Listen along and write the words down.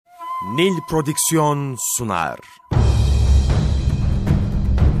Nil Prodüksiyon sunar.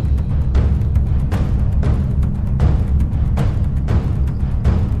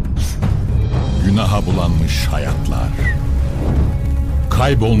 Günaha bulanmış hayatlar,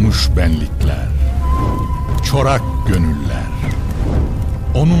 kaybolmuş benlikler, çorak gönüller,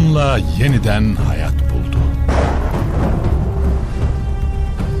 onunla yeniden hayat buldu.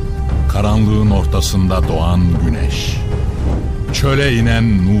 Karanlığın ortasında doğan güneş, çöle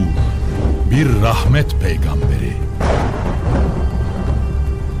inen nur, bir rahmet peygamberi.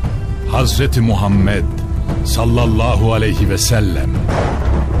 Hazreti Muhammed sallallahu aleyhi ve sellem,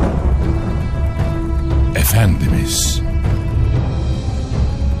 Efendimiz.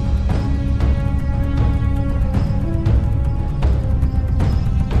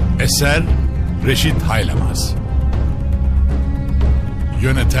 Eser Reşit Haylamaz.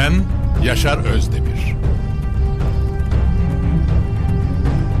 Yöneten Yaşar Özdemir.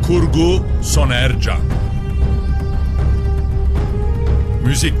 Kurgu Soner Can.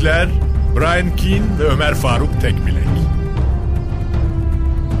 Müzikler Brian Keane ve Ömer Faruk Tekbilek.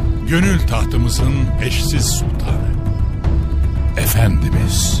 Gönül tahtımızın eşsiz sultanı,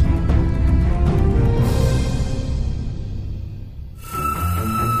 Efendimiz.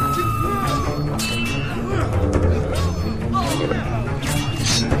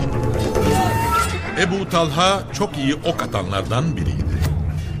 Ebu Talha çok iyi ok atanlardan biriydi.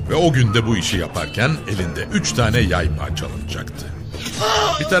 Ve o günde bu işi yaparken elinde 3 tane yay parçalanacaktı.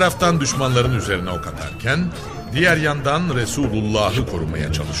 Bir taraftan düşmanların üzerine ok atarken diğer yandan Resulullah'ı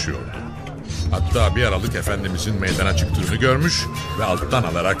korumaya çalışıyordu. Hatta bir aralık Efendimizin meydana çıktığını görmüş ve alttan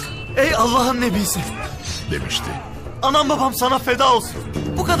alarak "Ey Allah'ın nebisi!" demişti. "Anam babam sana feda olsun.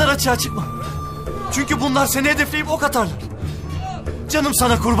 Bu kadar açığa çıkma. Çünkü bunlar seni hedefleyip ok atarlar. Canım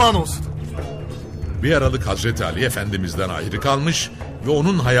sana kurban olsun." Bir aralık Hazreti Ali Efendimiz'den ayrı kalmış ve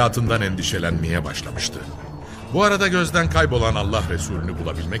onun hayatından endişelenmeye başlamıştı. Bu arada gözden kaybolan Allah Resulü'nü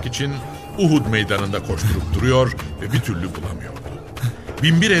bulabilmek için Uhud meydanında koşturup duruyor ve bir türlü bulamıyordu.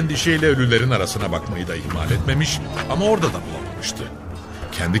 Binbir endişeyle ölülerin arasına bakmayı da ihmal etmemiş ama orada da bulamamıştı.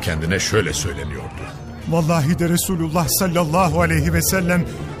 Kendi kendine şöyle söyleniyordu: "Vallahi de Resulullah sallallahu aleyhi ve sellem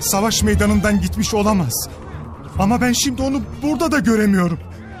savaş meydanından gitmiş olamaz. Ama ben şimdi onu burada da göremiyorum.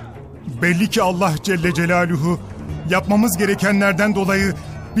 Belli ki Allah Celle Celaluhu yapmamız gerekenlerden dolayı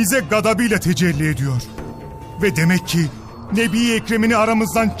bize gadabıyla tecelli ediyor. Ve demek ki Nebi-i Ekrem'ini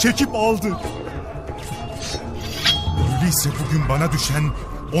aramızdan çekip aldı. Öyleyse bugün bana düşen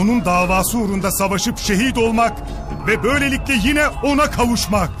onun davası uğrunda savaşıp şehit olmak ve böylelikle yine ona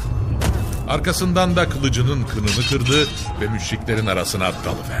kavuşmak." Arkasından da kılıcının kınını kırdı ve müşriklerin arasına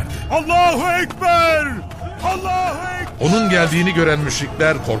dalıverdi. "Allahu Ekber! Allahu Ekber!" Onun geldiğini gören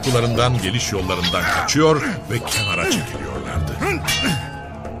müşrikler korkularından geliş yollarından kaçıyor ve kenara çekiliyorlardı.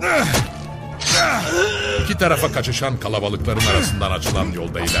 İki tarafa kaçışan kalabalıkların arasından açılan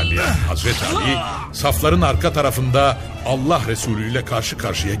yolda ilerleyen Hazreti Ali, safların arka tarafında Allah Resulü ile karşı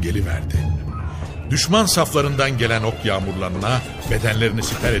karşıya geliverdi. Düşman saflarından gelen ok yağmurlarına bedenlerini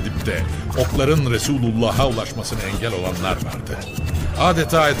siper edip de okların Resulullah'a ulaşmasına engel olanlar vardı.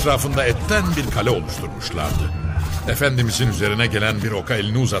 Adeta etrafında etten bir kale oluşturmuşlardı. Efendimizin üzerine gelen bir oka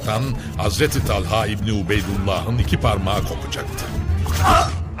elini uzatan Hazreti Talha İbni Ubeydullah'ın 2 parmağı kopacaktı.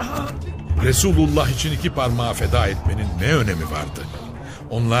 Resulullah için 2 parmağı feda etmenin ne önemi vardı?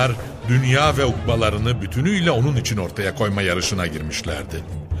 Onlar dünya ve ukbalarını bütünüyle onun için ortaya koyma yarışına girmişlerdi.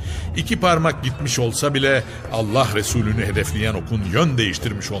 2 parmak gitmiş olsa bile Allah Resulü'nü hedefleyen okun yön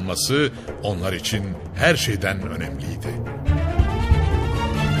değiştirmiş olması onlar için her şeyden önemliydi.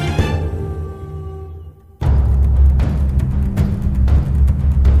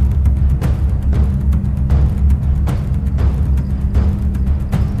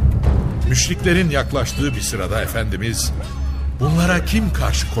 Müşriklerin yaklaştığı bir sırada Efendimiz "Bunlara kim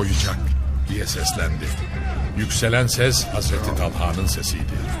karşı koyacak?" diye seslendi. Yükselen ses Hazreti Talha'nın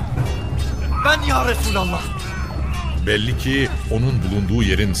sesiydi. "Ben ya Resulallah." Belli ki onun bulunduğu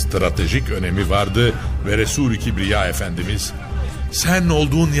yerin stratejik önemi vardı ve Resul-i Kibriya Efendimiz "Sen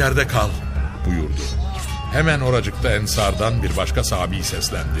olduğun yerde kal" buyurdu. Hemen oracıkta Ensar'dan bir başka sahabi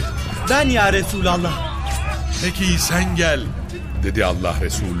seslendi. "Ben ya Resulallah." "Peki sen gel" dedi Allah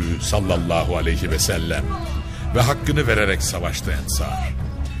Resulü sallallahu aleyhi ve sellem ve hakkını vererek savaştı Ensar.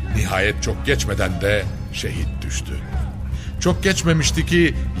 Nihayet çok geçmeden de şehit düştü. Çok geçmemişti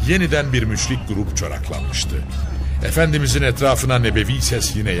ki yeniden bir müşrik grup çoraklanmıştı. Efendimizin etrafına nebevi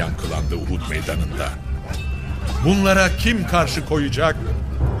ses yine yankılandı Uhud meydanında. "Bunlara kim karşı koyacak?"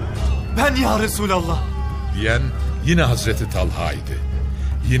 "Ben ya Resulallah" diyen yine Hazreti Talha'ydı.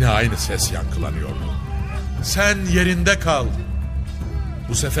 Yine aynı ses yankılanıyordu. "Sen yerinde kal."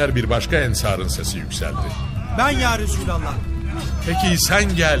 Bu sefer bir başka ensarın sesi yükseldi. Ben ya Resulallah. Peki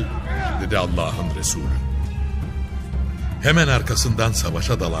sen gel, dedi Allah'ın Resulü. Hemen arkasından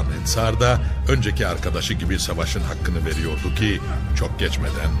savaşa dalan ensar da önceki arkadaşı gibi savaşın hakkını veriyordu ki çok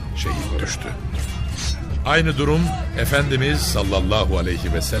geçmeden şehit düştü. Aynı durum Efendimiz sallallahu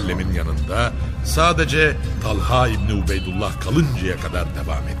aleyhi ve sellemin yanında sadece Talha İbni Ubeydullah kalıncaya kadar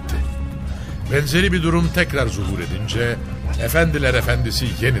devam etti. Benzeri bir durum tekrar zuhur edince Efendiler Efendisi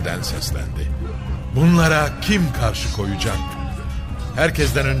yeniden seslendi. Bunlara kim karşı koyacak?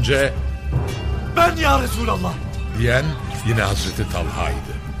 Herkesten önce ben ya Resulallah diyen yine Hazreti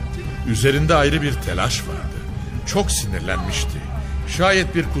Talha'ydı. Üzerinde ayrı bir telaş vardı. Çok sinirlenmişti.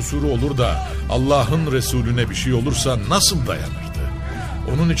 Şayet bir kusuru olur da Allah'ın Resulüne bir şey olursa nasıl dayanırdı?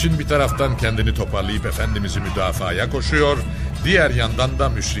 Onun için bir taraftan kendini toparlayıp Efendimiz'i müdafaya koşuyor, diğer yandan da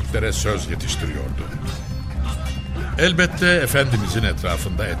müşriklere söz yetiştiriyordu. Elbette Efendimiz'in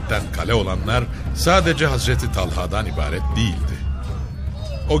etrafında etten kale olanlar sadece Hazreti Talha'dan ibaret değildi.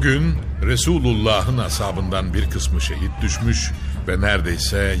 O gün Resulullah'ın ashabından bir kısmı şehit düşmüş ve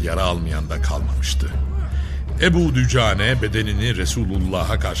neredeyse yara almayan da kalmamıştı. Ebu Dücane bedenini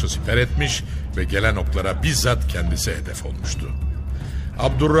Resulullah'a karşı siper etmiş ve gelen oklara bizzat kendisi hedef olmuştu.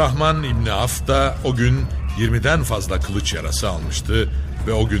 Abdurrahman İbni Af da o gün 20'den fazla kılıç yarası almıştı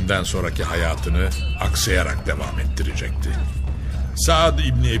ve o günden sonraki hayatını aksayarak devam ettirecekti. Sa'd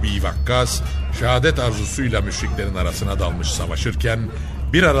İbni Ebi Vakkas şehadet arzusuyla müşriklerin arasına dalmış savaşırken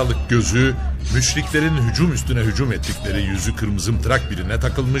bir aralık gözü müşriklerin hücum üstüne hücum ettikleri yüzü kırmızımtırak birine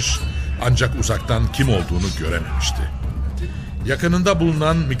takılmış ancak uzaktan kim olduğunu görememişti. Yakınında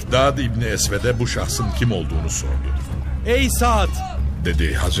bulunan Mikdad İbni Esved'e bu şahsın kim olduğunu sordu. Ey Sa'd,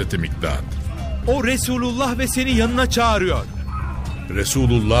 dedi Hazreti Mikdad. O Resulullah ve seni yanına çağırıyor.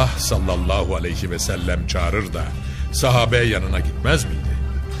 Resulullah sallallahu aleyhi ve sellem çağırır da sahabe yanına gitmez miydi?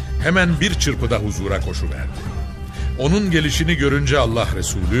 Hemen bir çırpıda huzura koşuverdi. Onun gelişini görünce Allah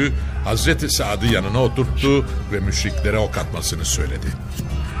Resulü Hazreti Sa'd'ı yanına oturttu ve müşriklere ok atmasını söyledi.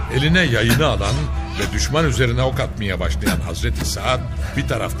 Eline yayını alan ve düşman üzerine ok atmaya başlayan Hazreti Sa'd bir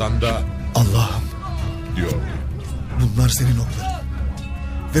taraftan da Allah'ım diyordu. Bunlar senin okların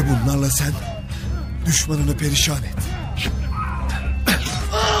ve bunlarla sen düşmanını perişan et.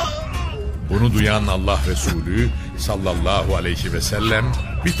 Bunu duyan Allah Resulü sallallahu aleyhi ve sellem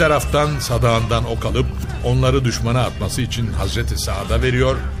bir taraftan sadağından ok alıp onları düşmana atması için Hazreti Sa'd'a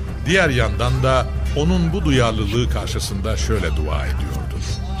veriyor, diğer yandan da onun bu duyarlılığı karşısında şöyle dua ediyordu.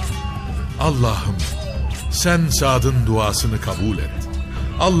 Allah'ım sen Sa'd'ın duasını kabul et.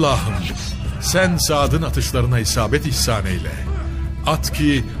 Allah'ım sen Sa'd'ın atışlarına isabet ihsan eyle. At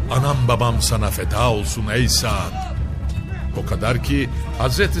ki anam babam sana feda olsun ey Sa'd. O kadar ki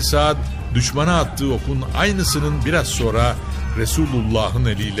Hazreti Sa'd düşmana attığı okun aynısının biraz sonra Resulullah'ın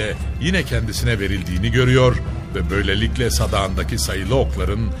eliyle yine kendisine verildiğini görüyor ve böylelikle sadağındaki sayılı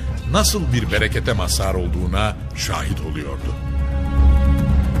okların nasıl bir berekete mazhar olduğuna şahit oluyordu.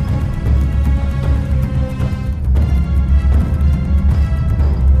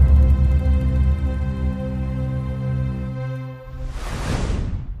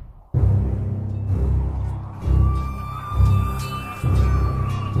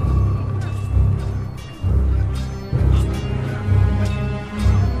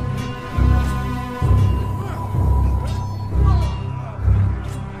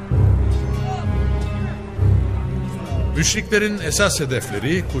 Müşriklerin esas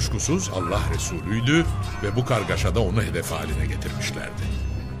hedefleri kuşkusuz Allah Resulü'ydü ve bu kargaşada onu hedef haline getirmişlerdi.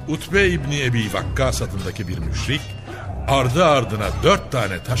 Utbe İbni Ebi Vakkas adındaki bir müşrik ardı ardına 4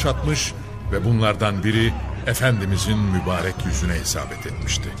 tane taş atmış ve bunlardan biri Efendimizin mübarek yüzüne isabet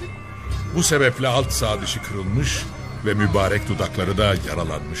etmişti. Bu sebeple alt sağ dişi kırılmış ve mübarek dudakları da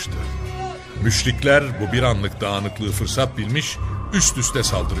yaralanmıştı. Müşrikler bu bir anlık dağınıklığı fırsat bilmiş üst üste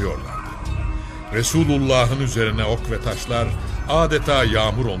saldırıyorlardı. Resulullah'ın üzerine ok ve taşlar adeta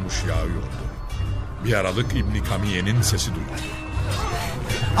yağmur olmuş yağıyordu. Bir aralık İbni Kamiye'nin sesi duyuldu.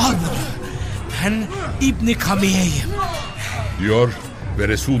 Al bunu. Ben İbni Kamiye'yim. Diyor ve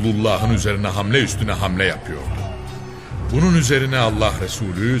Resulullah'ın üzerine hamle üstüne hamle yapıyordu. Bunun üzerine Allah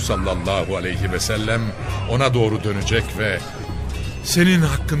Resulü sallallahu aleyhi ve sellem ona doğru dönecek ve senin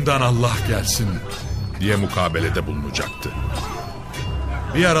hakkından Allah gelsin diye mukabelede bulunacaktı.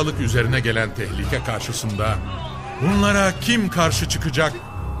 Bir aralık üzerine gelen tehlike karşısında bunlara kim karşı çıkacak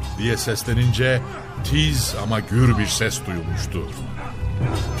diye seslenince tiz ama gür bir ses duyulmuştu.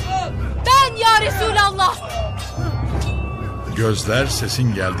 Ben ya Resulallah. Gözler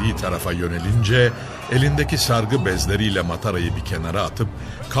sesin geldiği tarafa yönelince elindeki sargı bezleriyle matarayı bir kenara atıp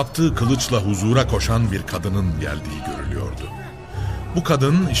kaptığı kılıçla huzura koşan bir kadının geldiği görülüyordu. Bu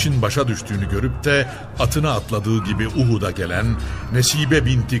kadın işin başa düştüğünü görüp de atına atladığı gibi Uhud'a gelen Nesibe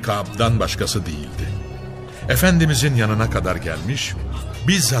binti Ka'b'dan başkası değildi. Efendimizin yanına kadar gelmiş,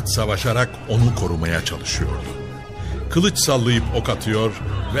 bizzat savaşarak onu korumaya çalışıyordu. Kılıç sallayıp ok atıyor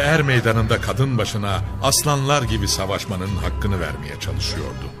ve er meydanında kadın başına aslanlar gibi savaşmanın hakkını vermeye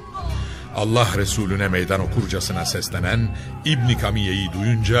çalışıyordu. Allah Resulüne meydan okurcasına seslenen İbn Kamiye'yi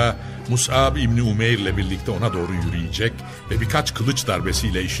duyunca Mus'ab İbni Umeyr'le birlikte ona doğru yürüyecek ve birkaç kılıç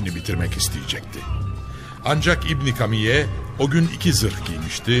darbesiyle işini bitirmek isteyecekti. Ancak İbn Kamiye o gün 2 zırh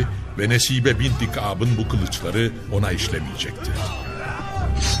giymişti ve Nesibe binti Ka'b'ın bu kılıçları ona işlemeyecekti.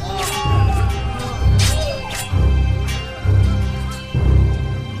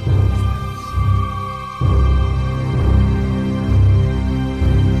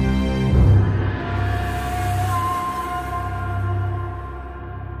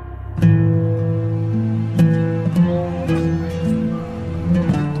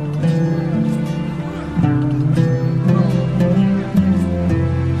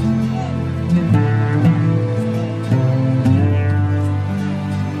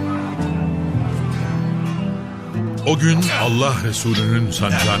 O gün Allah Resulü'nün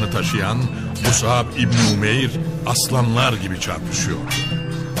sancağını taşıyan Mus'ab İbni Umeyr aslanlar gibi çarpışıyor.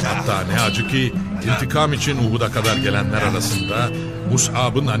 Hatta ne acı ki intikam için Uhud'a kadar gelenler arasında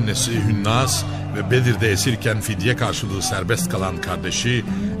Mus'ab'ın annesi Hünnaz ve Bedir'de esirken fidye karşılığı serbest kalan kardeşi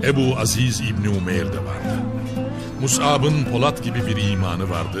Ebu Aziz İbni Umeyr de vardı. Mus'ab'ın Polat gibi bir imanı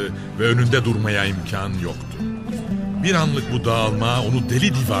vardı ve önünde durmaya imkan yoktu. Bir anlık bu dağılma onu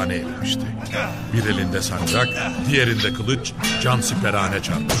deli divane etmişti. Bir elinde sancak, diğerinde kılıç, cansiperane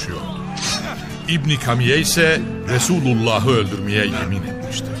çarpışıyordu. İbn Kamiye ise Resulullah'ı öldürmeye yemin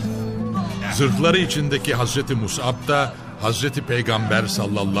etmişti. Zırhları içindeki Hazreti Mus'ab da Hazreti Peygamber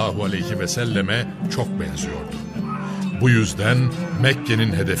sallallahu aleyhi ve selleme çok benziyordu. Bu yüzden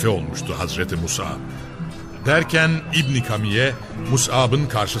Mekke'nin hedefi olmuştu Hazreti Mus'ab. Derken İbn Kamiye Mus'ab'ın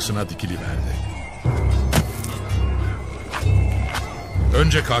karşısına dikiliverdi.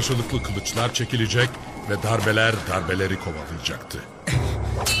 Önce karşılıklı kılıçlar çekilecek ve darbeler darbeleri kovalayacaktı.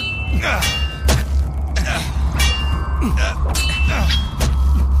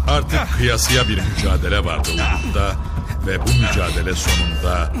 Artık kıyasıya bir mücadele vardı Uhud'da ve bu mücadele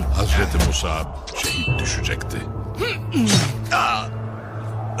sonunda Hazreti Mus'ab şehit düşecekti.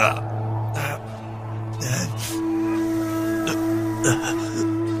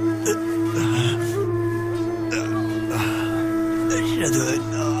 Eşhedü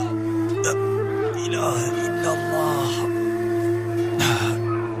en la ilahe illallah.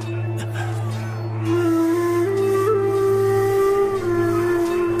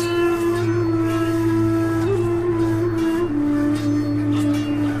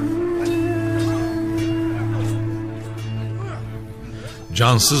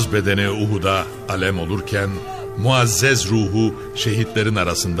 Cansız bedeni Uhud'a alem olurken muazzez ruhu şehitlerin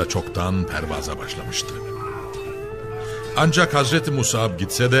arasında çoktan pervaza başlamıştı. Ancak Hazreti Mus'ab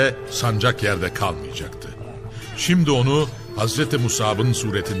gitse de sancak yerde kalmayacaktı. Şimdi onu Hazreti Mus'ab'ın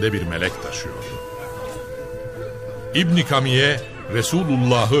suretinde bir melek taşıyordu. İbn Kamiye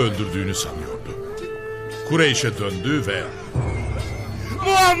Resulullah'ı öldürdüğünü sanıyordu. Kureyş'e döndü ve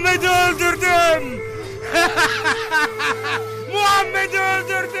Muhammed'i öldürdüm! Muhammed'i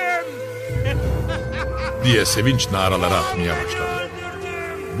öldürdüm! diye sevinç naraları atmaya başladı.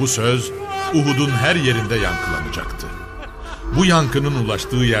 Bu söz Uhud'un her yerinde yankılanacaktı. Bu yankının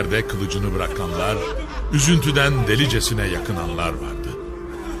ulaştığı yerde kılıcını bırakanlar, üzüntüden delicesine yakınanlar vardı.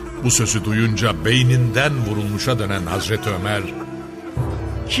 Bu sözü duyunca beyninden vurulmuşa dönen Hazreti Ömer,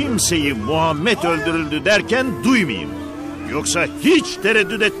 kimseyi Muhammed öldürüldü derken duymayayım. Yoksa hiç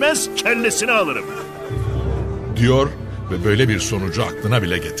tereddüt etmez kellesini alırım diyor ve böyle bir sonucu aklına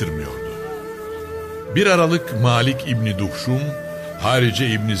bile getirmiyordu. Bir aralık Malik İbni Duhşum, Harice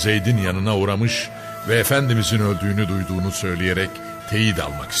İbni Zeyd'in yanına uğramış ve Efendimizin öldüğünü duyduğunu söyleyerek teyit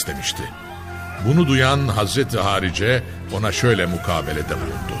almak istemişti. Bunu duyan Hazreti Harice ona şöyle mukabelede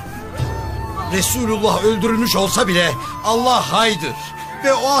bulundu. Resulullah öldürülmüş olsa bile Allah haydır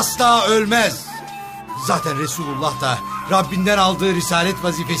ve o asla ölmez. Zaten Resulullah da Rabbinden aldığı risalet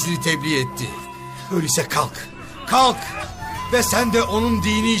vazifesini tebliğ etti. Öyleyse kalk, kalk ve sen de onun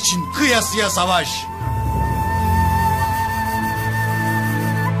dini için kıyasıya savaş.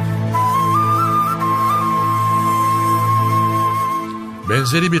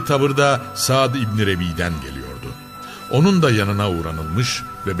 Benzeri bir tavırda Sa'd İbni Rebi'den geliyordu. Onun da yanına uğranılmış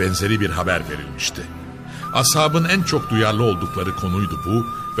ve benzeri bir haber verilmişti. Ashabın en çok duyarlı oldukları konuydu bu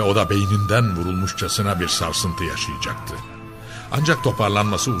ve o da beyninden vurulmuşçasına bir sarsıntı yaşayacaktı. Ancak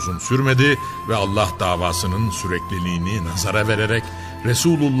toparlanması uzun sürmedi ve Allah davasının sürekliliğini nazara vererek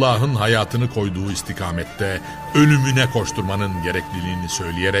Resulullah'ın hayatını koyduğu istikamette ölümüne koşturmanın gerekliliğini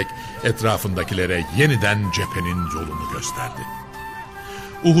söyleyerek etrafındakilere yeniden cephenin yolunu gösterdi.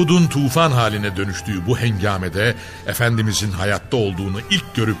 Uhud'un tufan haline dönüştüğü bu hengamede Efendimizin hayatta olduğunu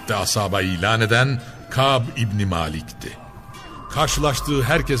ilk görüp de ashaba ilan eden Kâb İbni Malik'ti. Karşılaştığı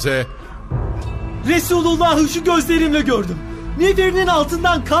herkese Resulullah'ı şu gözlerimle gördüm. Miğferinin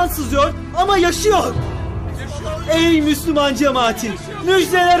altından kan sızıyor ama yaşıyor. Ey Müslüman cemaati,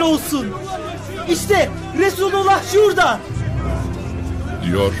 müjdeler olsun. İşte Resulullah şurada,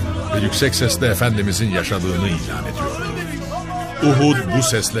 diyor ve yüksek sesle Efendimizin yaşadığını ilan ediyor. Uhud bu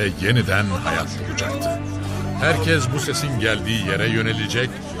sesle yeniden hayat bulacaktı. Herkes bu sesin geldiği yere yönelecek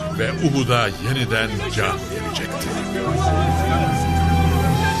ve Uhud'a yeniden can gelecekti.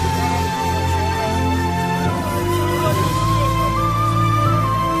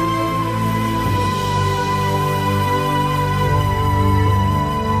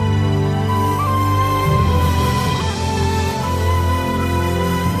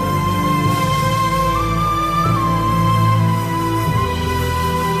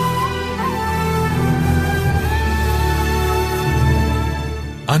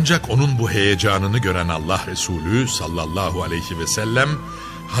 Ancak onun bu heyecanını gören Allah Resulü sallallahu aleyhi ve sellem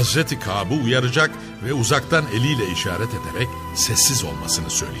Hazreti Kâb'ı uyaracak ve uzaktan eliyle işaret ederek sessiz olmasını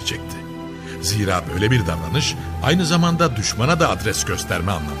söyleyecekti. Zira böyle bir davranış aynı zamanda düşmana da adres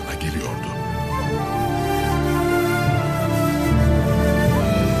gösterme anlamına geliyordu.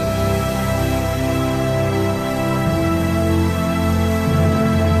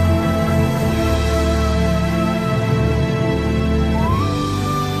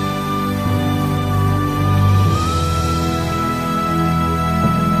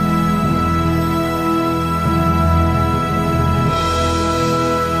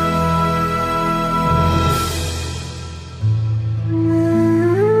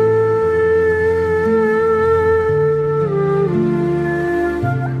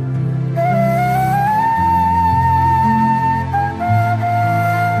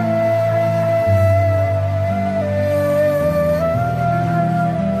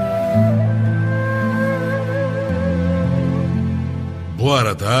 Bu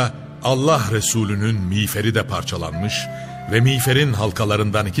arada Allah Resulü'nün miğferi de parçalanmış ve miğferin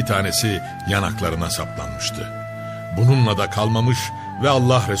halkalarından 2 tanesi yanaklarına saplanmıştı. Bununla da kalmamış ve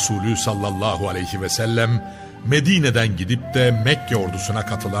Allah Resulü sallallahu aleyhi ve sellem Medine'den gidip de Mekke ordusuna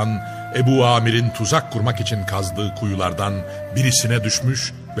katılan Ebu Amir'in tuzak kurmak için kazdığı kuyulardan birisine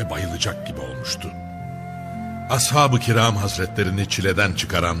düşmüş ve bayılacak gibi olmuştu. Ashab-ı kiram hazretlerini çileden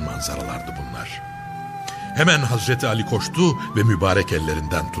çıkaran manzaralardı bunlar. Hemen Hazreti Ali koştu ve mübarek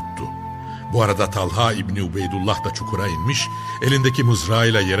ellerinden tuttu. Bu arada Talha İbni Ubeydullah da çukura inmiş, elindeki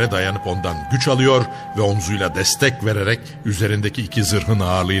mızrağıyla yere dayanıp ondan güç alıyor ve omzuyla destek vererek üzerindeki 2 zırhın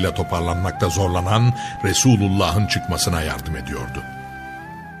ağırlığıyla toparlanmakta zorlanan Resulullah'ın çıkmasına yardım ediyordu.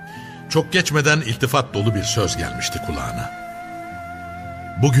 Çok geçmeden iltifat dolu bir söz gelmişti kulağına.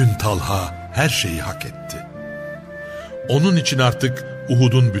 Bugün Talha her şeyi hak etti. Onun için artık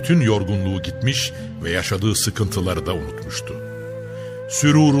Uhud'un bütün yorgunluğu gitmiş ve yaşadığı sıkıntıları da unutmuştu.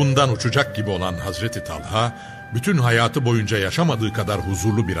 Sürurundan uçacak gibi olan Hazreti Talha, bütün hayatı boyunca yaşamadığı kadar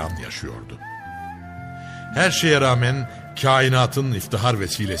huzurlu bir an yaşıyordu. Her şeye rağmen kainatın iftihar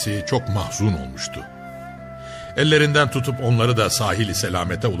vesilesi çok mahzun olmuştu. Ellerinden tutup onları da sahil-i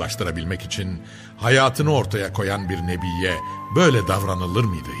selamete ulaştırabilmek için hayatını ortaya koyan bir nebiye böyle davranılır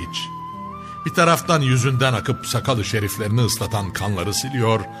mıydı hiç? Bir taraftan yüzünden akıp sakalı şeriflerini ıslatan kanları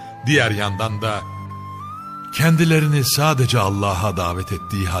siliyor, diğer yandan da kendilerini sadece Allah'a davet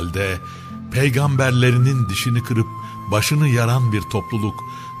ettiği halde peygamberlerinin dişini kırıp başını yaran bir topluluk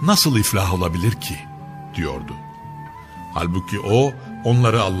nasıl iflah olabilir ki, diyordu. Halbuki o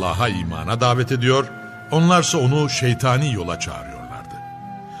onları Allah'a imana davet ediyor, onlarsa onu şeytani yola çağırıyorlardı.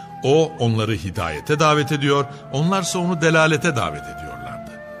 O onları hidayete davet ediyor, onlarsa onu delalete davet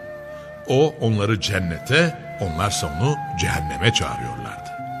ediyorlardı. O onları cennete, onlarsa onu cehenneme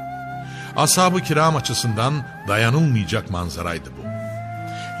çağırıyorlardı. Ashab-ı kiram açısından dayanılmayacak manzaraydı bu.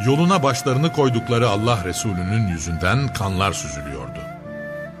 Yoluna başlarını koydukları Allah Resulü'nün yüzünden kanlar süzülüyordu.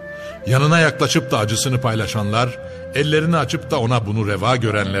 Yanına yaklaşıp da acısını paylaşanlar, ellerini açıp da ona bunu reva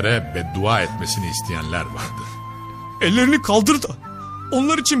görenlere beddua etmesini isteyenler vardı. Ellerini kaldır da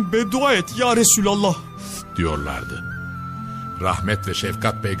onlar için beddua et ya Resulallah, diyorlardı. Rahmet ve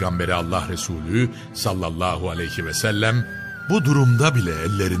şefkat peygamberi Allah Resulü sallallahu aleyhi ve sellem bu durumda bile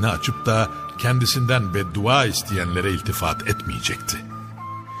ellerini açıp da kendisinden beddua isteyenlere iltifat etmeyecekti.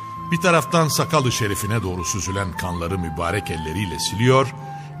 Bir taraftan sakalı şerifine doğru süzülen kanları mübarek elleriyle siliyor,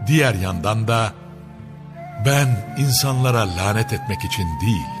 diğer yandan da ben insanlara lanet etmek için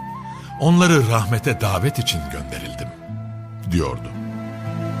değil, onları rahmete davet için gönderildim diyordu.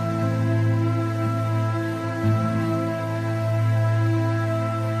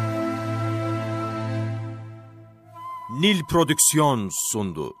 Nil Prodüksiyon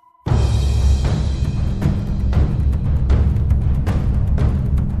sundu.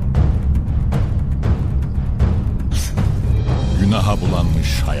 Günaha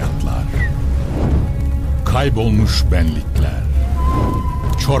bulanmış hayatlar, kaybolmuş benlikler,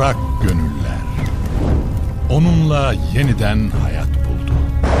 çorak gönüller, onunla yeniden hayat buldu.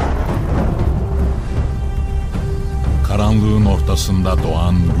 Karanlığın ortasında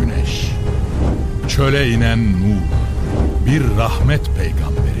doğan güneş, çöle inen nur, bir rahmet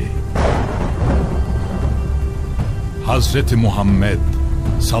peygamberi. Hazreti Muhammed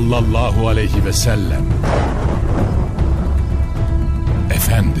sallallahu aleyhi ve sellem,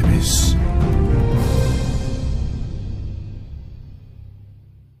 Efendimiz